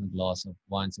a glass of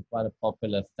wine. So quite a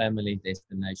popular family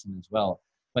destination as well.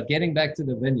 But getting back to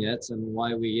the vineyards and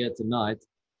why we're here tonight,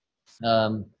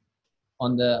 on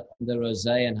the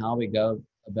rosé and how we go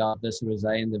about this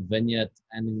rosé in the vineyard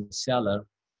and in the cellar.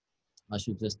 I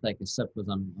should just take a sip because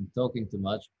I'm talking too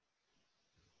much.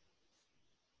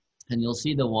 And you'll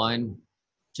see the wine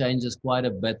changes quite a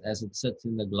bit as it sits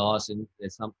in the glass, and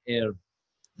there's some air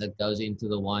that goes into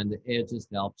the wine. The air just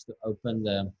helps to open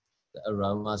the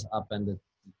aromas up, and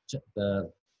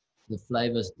the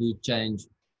flavors do change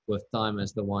with time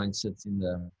as the wine sits in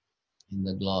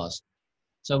the glass.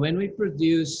 So when we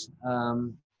produce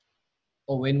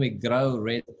or when we grow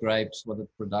red grapes for the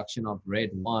production of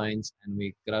red wines, and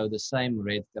we grow the same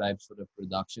red grapes for the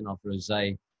production of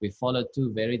rosé, we follow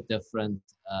two very different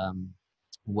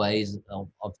ways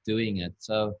of doing it.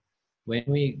 So when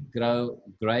we grow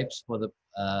grapes for the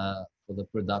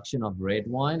production of red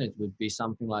wine, it would be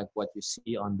something like what you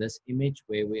see on this image,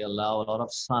 where we allow a lot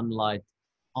of sunlight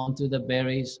onto the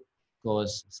berries,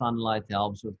 because sunlight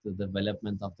helps with the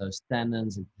development of those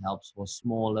tannins. It helps for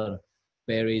smaller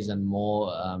berries and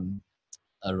more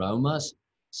aromas.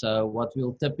 So what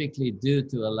we'll typically do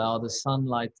to allow the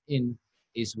sunlight in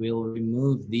is we'll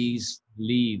remove these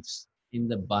leaves in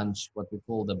the bunch, what we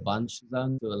call the bunch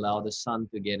zone, to allow the sun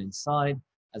to get inside.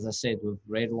 As I said, with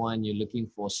red wine, you're looking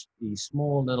for these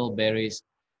small little berries.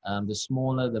 The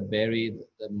smaller the berry,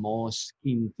 the more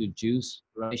skin to juice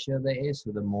ratio there is.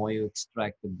 So the more you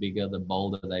extract, the bigger, the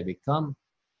bolder they become.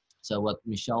 So what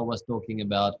Michelle was talking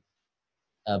about,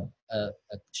 a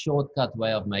shortcut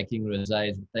way of making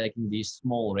rosé is taking these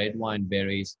small red wine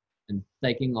berries and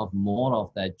taking off more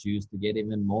of that juice to get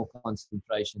even more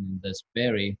concentration in this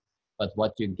berry. But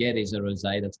what you get is a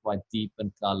rosé that's quite deep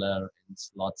in color, and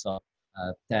it's lots of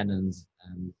tannins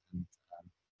and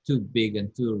too big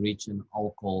and too rich in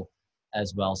alcohol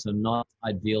as well. So not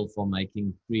ideal for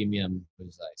making premium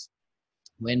rosés.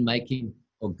 When making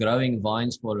or growing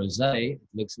vines for rosé, it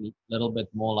looks a little bit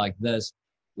more like this,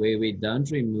 where we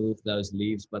don't remove those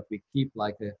leaves, but we keep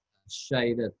like a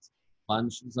shaded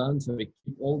bunch zone. So we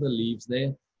keep all the leaves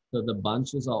there. So the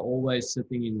bunches are always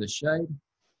sitting in the shade.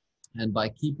 And by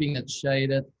keeping it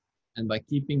shaded and by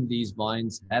keeping these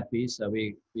vines happy, so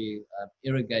we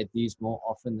irrigate these more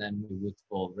often than we would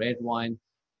for red wine,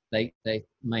 they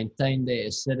maintain their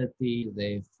acidity,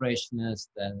 their freshness,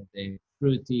 their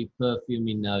fruity,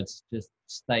 perfumey notes just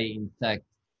stay intact,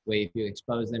 where if you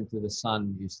expose them to the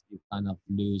sun, you kind of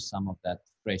lose some of that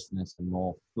freshness and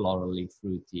more florally,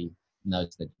 fruity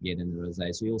notes that you get in the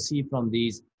rosé. So you'll see from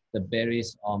these, the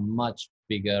berries are much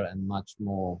bigger and much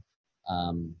more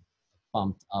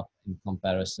pumped up in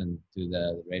comparison to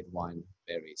the red wine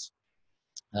berries.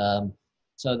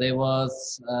 So there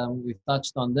was, we've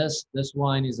touched on this. This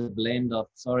wine is a blend of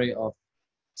Syrah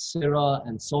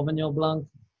and Sauvignon Blanc.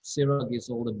 Syrah gives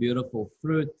all the beautiful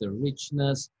fruit, the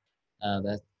richness,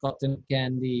 that cotton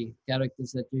candy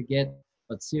characters that you get,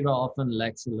 but Syrah often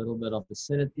lacks a little bit of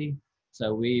acidity.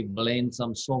 So we blend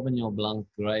some Sauvignon Blanc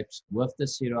grapes with the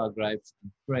Syrah grapes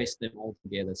and press them all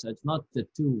together. So it's not the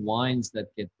two wines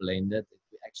that get blended.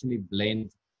 We actually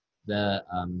blend the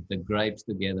grapes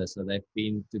together. So they've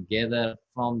been together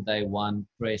from day one,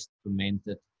 pressed,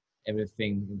 fermented,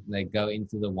 everything. They go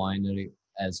into the winery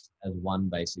as one,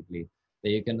 basically.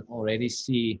 There you can already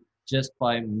see, just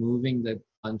by moving the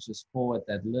bunches forward,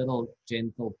 that little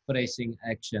gentle pressing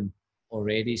action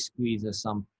already squeezes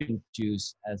some pink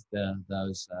juice as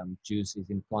those juice is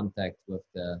in contact with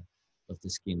the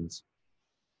skins.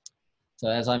 So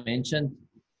as I mentioned,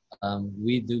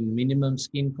 we do minimum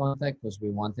skin contact because we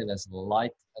want it as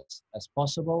light as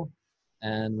possible.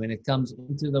 And when it comes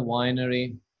into the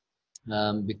winery,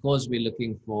 because we're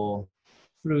looking for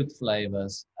fruit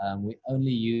flavors, we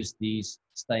only use these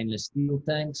stainless steel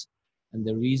tanks. And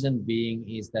the reason being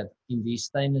is that in these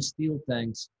stainless steel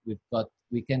tanks,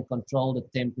 we can control the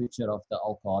temperature of the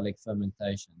alcoholic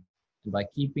fermentation. And by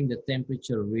keeping the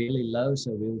temperature really low,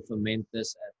 so we'll ferment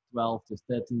this at 12 to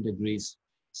 13 degrees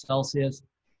Celsius.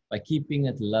 By keeping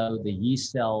it low, the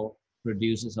yeast cell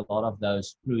produces a lot of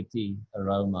those fruity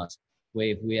aromas. Where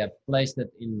if we have placed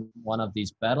it in one of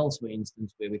these barrels, for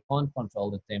instance, where we can't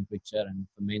control the temperature and it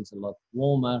ferments a lot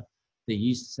warmer, the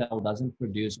yeast cell doesn't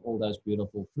produce all those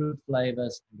beautiful fruit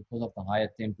flavors. And because of the higher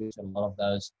temperature, a lot of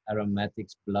those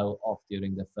aromatics blow off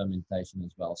during the fermentation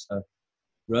as well. So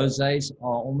rosés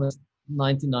are almost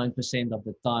 99% of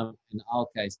the time, in our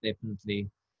case, definitely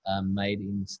made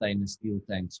in stainless steel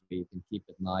tanks where you can keep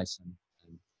it nice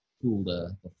and cool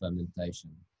the fermentation.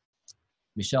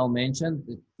 Michelle mentioned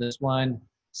that this wine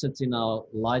sits in our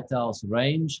Lighthouse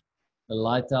range. The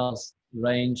Lighthouse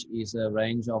range is a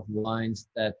range of wines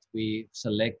that we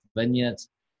select vineyards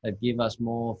that give us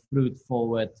more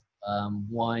fruit-forward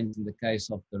wines. In the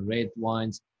case of the red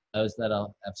wines, those that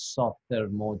have softer,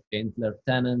 more gentler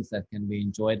tannins that can be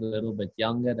enjoyed a little bit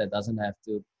younger, that doesn't have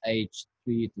to age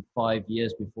 3 to 5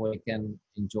 years before you can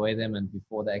enjoy them and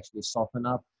before they actually soften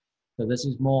up. So this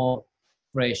is more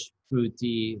fresh,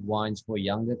 fruity wines for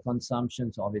younger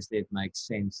consumption. So obviously it makes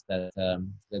sense that that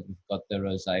we've got the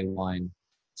rosé wine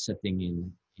sitting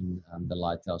in the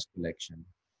Lighthouse collection.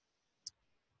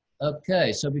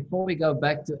 Okay, so before we go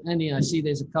back to Annie, I see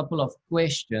there's a couple of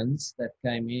questions that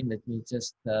came in. Let me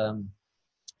just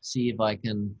see if I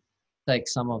can take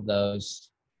some of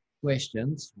those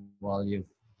questions while you've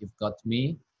got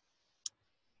me.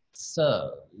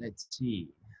 So let's see.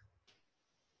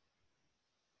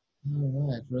 All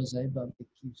right, rosé bubbly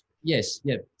keeps. Yes,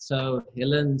 yeah. So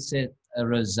Helen said a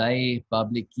rosé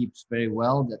bubbly keeps very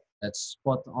well. That's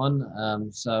spot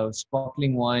on. So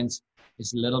sparkling wines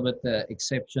is a little bit the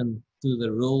exception to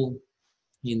the rule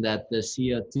in that the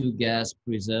CO2 gas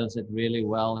preserves it really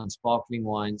well, and sparkling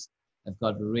wines have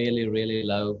got really, really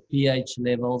low pH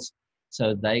levels,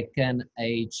 so they can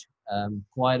age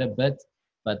quite a bit.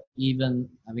 But even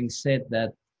having said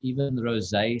that, even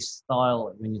rosé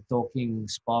style, when you're talking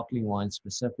sparkling wine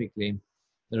specifically,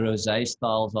 the rosé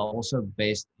styles are also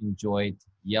best enjoyed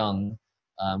young,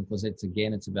 because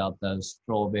it's about those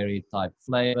strawberry type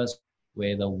flavors,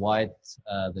 where the white,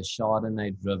 the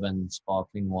Chardonnay driven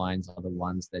sparkling wines are the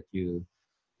ones that you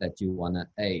want to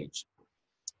age.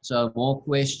 So more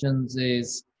questions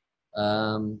is,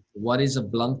 what is a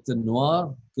Blanc de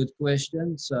Noir? Good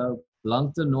question. So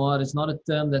Blanc de Noir is not a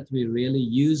term that we really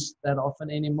use that often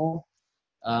anymore,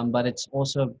 but it's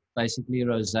also basically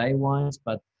rosé wines.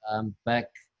 But back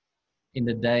in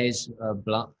the days,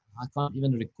 Blanc, I can't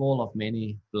even recall of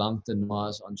many Blanc de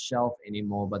Noirs on shelf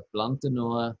anymore, but Blanc de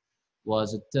Noir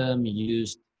was a term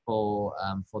used for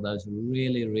those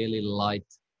really, really light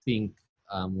pink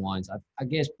wines. I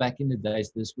guess back in the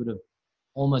days, this would have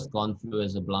almost gone through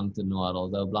as a Blanc de Noir,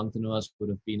 although Blanc de Noirs would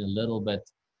have been a little bit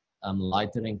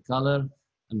lighter in color,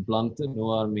 and Blanc de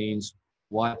Noir means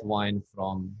white wine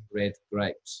from red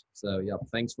grapes. So yeah,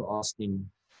 thanks for asking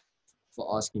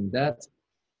that.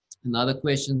 Another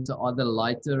question, so are the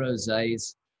lighter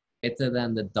rosés better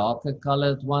than the darker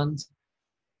colored ones?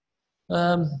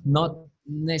 Not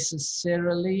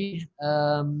necessarily.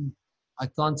 I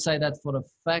can't say that for a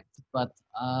fact, but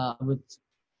I would,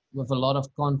 with a lot of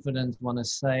confidence, want to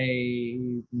say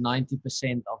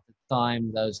 90% of the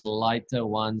time, those lighter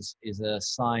ones is a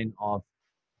sign of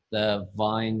the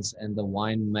vines and the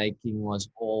wine making was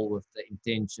all with the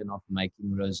intention of making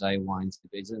rosé wines.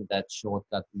 It isn't that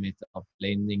shortcut method of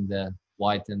blending the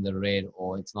white and the red,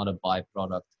 or it's not a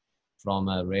byproduct from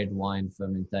a red wine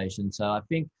fermentation. So I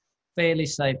think fairly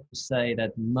safe to say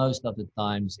that most of the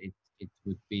times it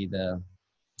would be the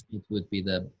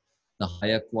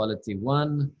higher quality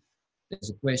one. There's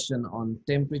a question on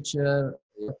temperature.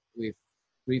 We've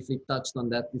briefly touched on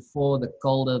that before. The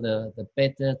colder, the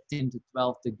better. 10 to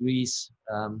 12 degrees.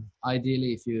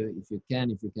 Ideally, if you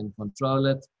can control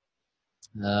it.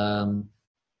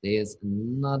 There's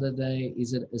another day.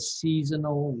 Is it a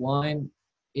seasonal wine?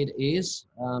 It is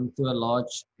to a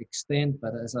large extent,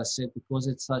 but as I said, because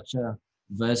it's such a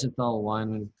versatile wine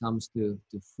when it comes to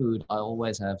food, I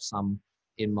always have some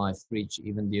in my fridge,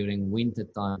 even during winter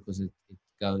time, because it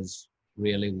goes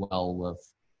really well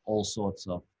with all sorts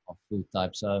of food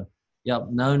types. So yeah,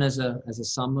 known as a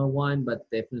summer wine, but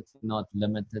definitely not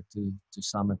limited to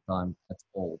summertime at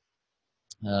all.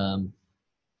 How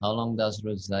long does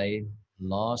rosé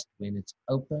last when it's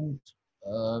opened?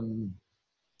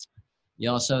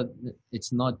 Yeah, so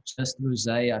it's not just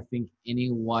rosé. I think any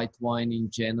white wine in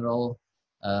general,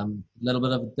 a little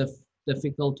bit of a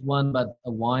difficult one, but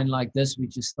a wine like this,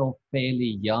 which is still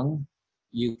fairly young,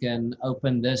 you can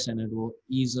open this and it will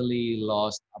easily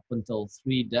last up until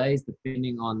 3 days,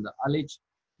 depending on the ullage.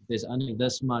 If there's only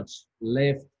this much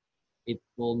left, it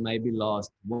will maybe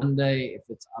last 1 day. If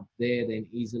it's up there, then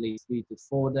easily 3 to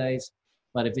 4 days.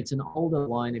 But if it's an older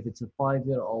wine, if it's a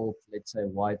 5-year-old, let's say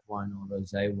white wine or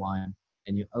rosé wine,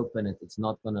 and you open it, it's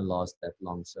not going to last that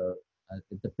long. So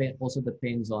it also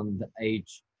depends on the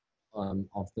age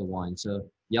of the wine. So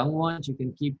young wines you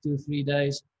can keep 2-3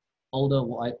 days. Older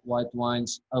white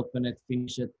wines, open it,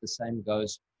 finish it. The same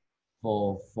goes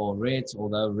for reds,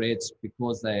 although reds,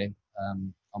 because they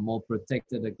are more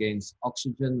protected against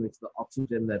oxygen, which the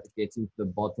oxygen that gets into the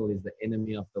bottle is the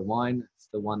enemy of the wine. It's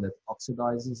the one that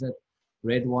oxidizes it.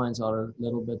 Red wines are a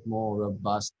little bit more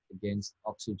robust against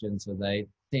oxygen, so they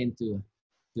tend to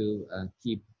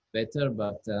keep better.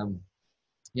 But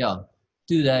yeah,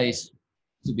 2 days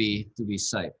to be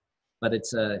safe. But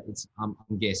I'm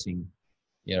guessing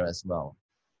here as well.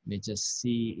 Let me just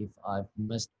see if I've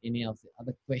missed any of the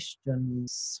other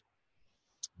questions.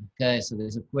 Okay, so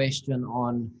there's a question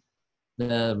on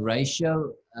the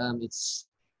ratio. And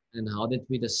how did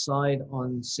we decide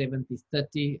on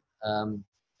 70-30?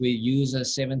 We use a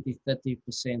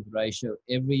 70-30% ratio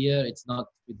every year. It's not,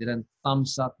 we didn't thumb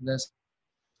suck this.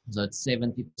 So it's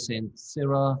 70%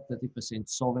 Syrah, 30%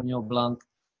 Sauvignon Blanc.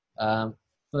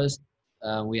 First,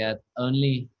 we had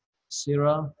only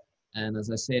Syrah. And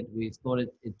as I said, we thought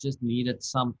it just needed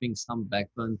something, some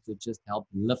backbone to just help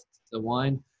lift the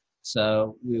wine.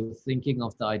 So we were thinking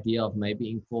of the idea of maybe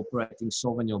incorporating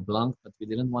Sauvignon Blanc, but we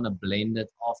didn't want to blend it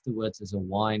afterwards as a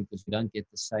wine because we don't get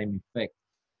the same effect.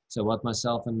 So what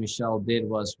myself and Michelle did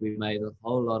was we made a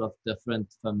whole lot of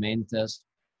different fermenters,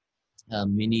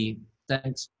 mini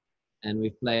tanks, and we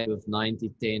played with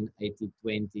 90-10, 80-20,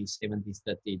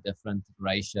 70-30 different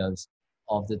ratios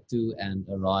of the two and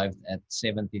arrived at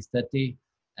 70-30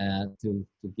 to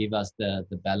give us the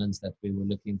balance that we were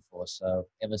looking for. So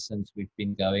ever since we've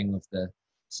been going with the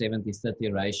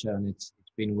 70-30 ratio, and it's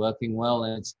been working well,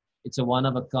 and it's a one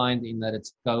of a kind in that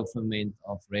it's co-ferment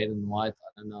of red and white. I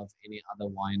don't know of any other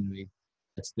winery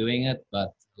that's doing it,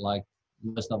 but like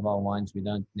most of our wines, we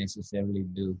don't necessarily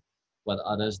do what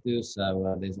others do.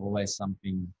 So there's always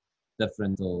something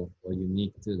different or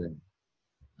unique to them.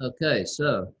 Okay,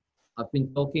 so I've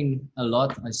been talking a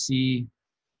lot. I see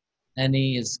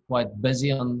Annie is quite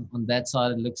busy on that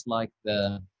side. It looks like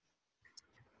the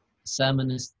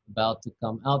salmon is about to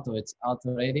come out, or it's out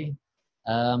already.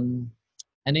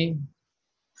 Annie,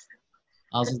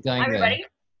 how's it going there?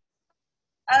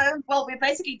 Well, we're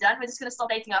basically done. We're just going to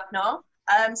start dating up now.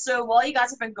 So while you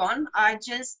guys have been gone, I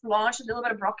just blanched a little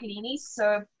bit of broccolini.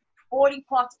 So 40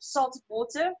 parts of salted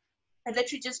water. It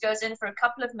literally just goes in for a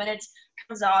couple of minutes,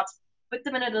 comes out, put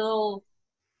them in a little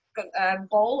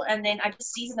bowl, and then I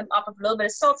just season them up with a little bit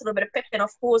of salt, a little bit of pepper, and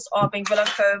of course our Benguela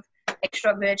Cove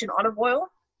extra virgin olive oil.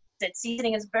 That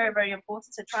seasoning is very, very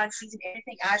important, so try and season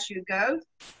everything as you go.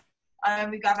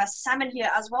 We've got our salmon here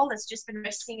as well that's just been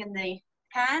resting in the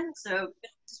pan, so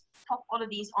just pop all of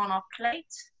these on our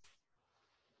plate.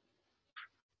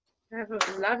 They have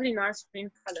a lovely, nice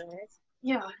green color, right?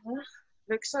 Yeah,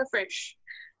 Looks so fresh.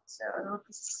 so a little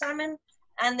piece of salmon,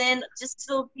 and then just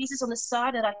little pieces on the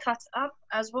side that I cut up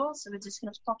as well. So we're just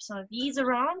going to pop some of these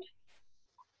around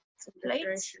the plate,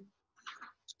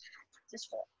 just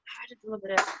for add a little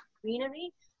bit of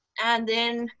greenery. And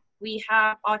then we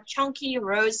have our chunky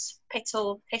rose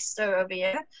petal pesto over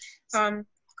here.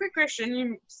 Quick question.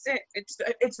 You said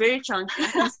it's very chunky.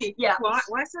 Yeah.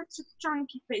 Why such a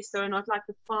chunky pesto, not like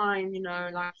the fine,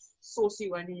 like saucy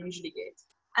one you usually get?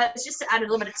 It's just to add a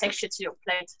little bit of texture to your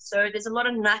plate. So there's a lot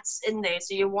of nuts in there,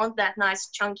 so you want that nice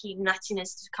chunky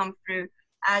nuttiness to come through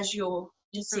as you're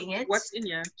using it. What's in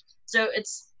here? So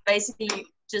it's basically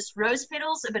just rose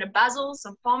petals, a bit of basil,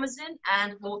 some parmesan,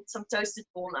 and some toasted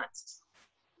walnuts.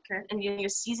 Okay. And your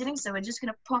seasoning. So we're just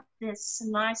going to pop this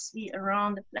nicely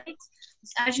around the plate.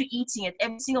 As you're eating it,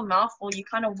 every single mouthful, you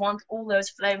kind of want all those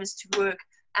flavors to work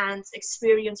and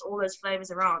experience all those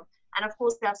flavors around. And of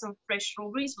course, we have some fresh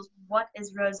strawberries. What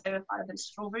is rosé without a bit of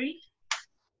strawberry?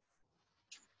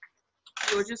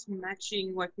 You're just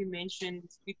matching what you mentioned.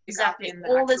 Exactly.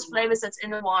 All those flavors that's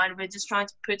in the wine, we're just trying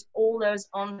to put all those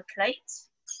on the plate.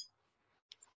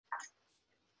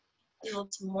 A little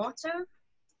tomato.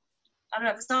 I don't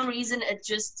know, for some reason it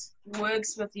just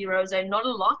works with the rosé. Not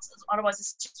a lot, otherwise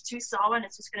it's just too sour and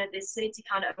it's just going to, the acidity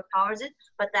kind of overpowers it.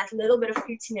 But that little bit of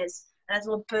fruitiness and that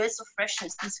little burst of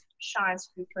freshness, this shines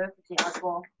through perfectly as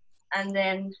well. And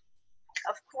then,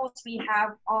 of course, we have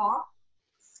our...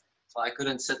 So I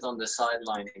couldn't sit on the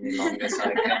sideline any longer, so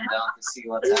I came down to see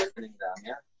what's happening down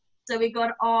here. So we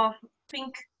got our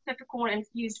pink peppercorn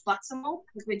infused buttermilk,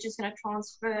 that we're just going to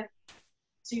transfer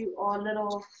to our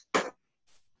little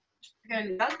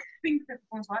Okay, like pink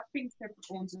peppercorns. Why pink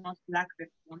peppercorns and not black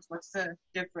peppercorns? What's the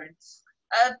difference?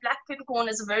 Black peppercorn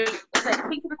is a very, okay,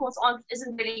 pink peppercorns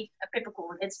isn't really a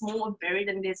peppercorn. It's more a berry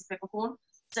than it is a peppercorn.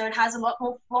 So it has a lot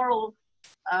more floral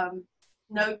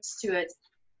notes to it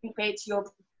compared to your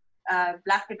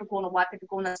black peppercorn or white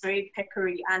peppercorn that's very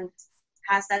peppery and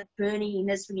has that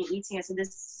burniness when you're eating it. So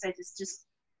this set is just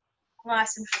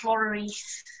nice and floral-y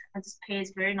and just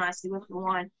pairs very nicely with the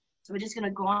wine. So we're just going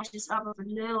to garnish this up with a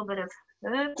little bit of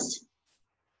herbs.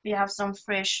 We have some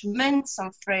fresh mint,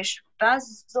 some fresh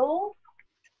basil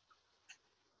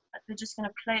that we're just going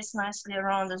to place nicely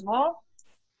around as well.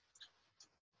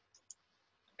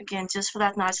 Again, just for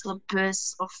that nice little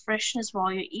burst of freshness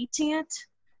while you're eating it.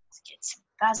 Let's get some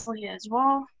basil here as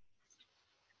well.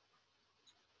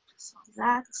 Just like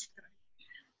that.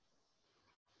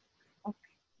 Okay,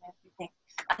 everything.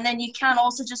 And then you can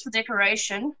also, just for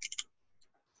decoration,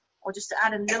 or just to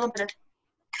add a little bit of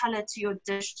color to your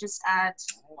dish, just add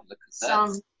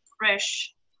some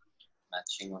fresh.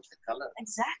 Matching with the color.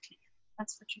 Exactly.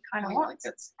 That's what you kind of want.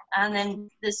 Like it. And then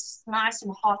this nice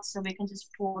and hot, so we can just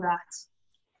pour that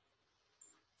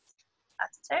at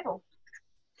the table.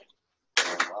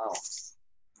 Oh, wow.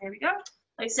 There we go.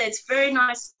 Like I said, it's very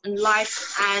nice and light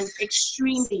and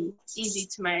extremely easy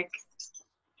to make.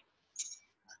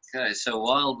 Okay, so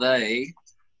while they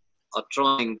are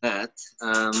trying that,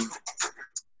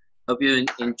 hope you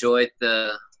enjoyed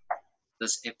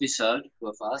this episode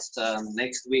with us.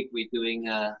 Next week we're doing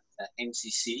a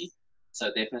MCC,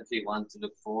 so definitely one to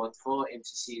look forward for.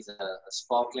 MCC is a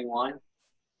sparkling wine.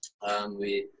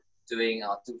 We're doing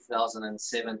our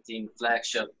 2017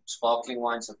 flagship sparkling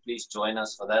wine, so please join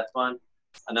us for that one.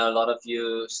 I know a lot of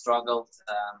you struggled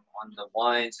on the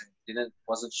wines and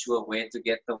wasn't sure where to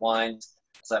get the wines.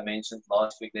 As I mentioned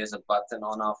last week, there's a button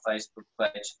on our Facebook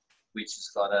page which has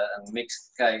got a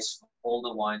mixed case of all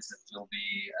the wines that we'll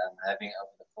be having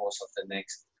over the course of the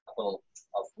next couple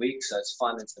of weeks. So it's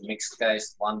fun. It's a mixed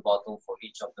case, one bottle for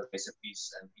each of the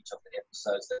recipes and each of the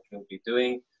episodes that we'll be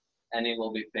doing. And it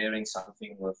will be pairing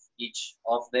something with each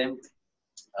of them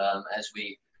as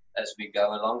we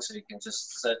go along. So you can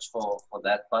just search for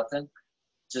that button.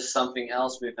 Just something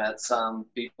else, we've had some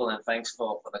people, and thanks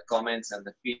for the comments and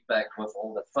the feedback with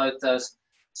all the photos.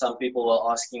 Some people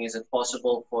were asking, is it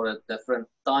possible for a different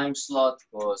time slot?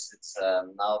 Because it's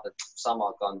now that some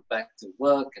are gone back to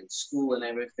work and school and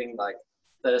everything, like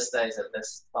Thursdays at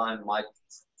this time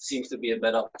seems to be a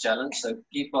bit of a challenge. So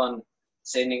keep on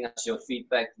sending us your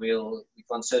feedback. We'll be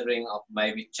considering of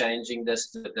maybe changing this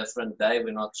to a different day.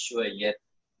 We're not sure yet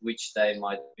which day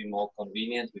might be more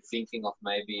convenient. We're thinking of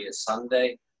maybe a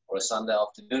Sunday or a Sunday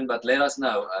afternoon, but let us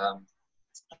know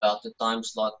about the time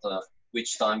slot,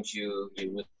 which times you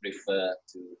would prefer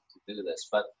to do this.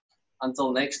 But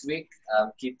until next week,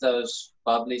 keep those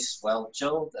bubblies well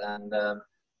chilled, and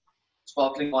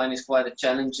sparkling wine is quite a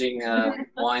challenging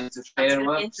wine to pair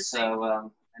with.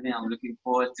 So I'm looking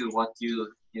forward to what you're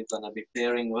going to be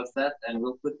pairing with that, and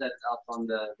we'll put that up on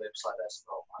the website as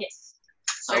well. Yes.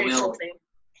 So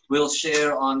we'll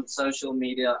share on social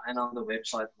media and on the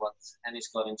website what Annie's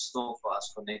got in store for us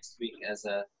for next week as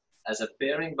a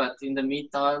pairing. But in the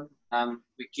meantime,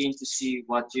 we're keen to see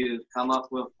what you come up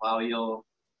with, how your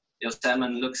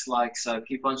salmon looks like. So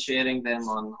keep on sharing them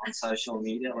on social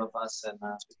media with us, and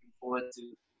looking forward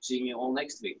to seeing you all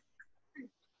next week.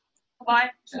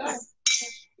 Bye.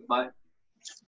 Bye.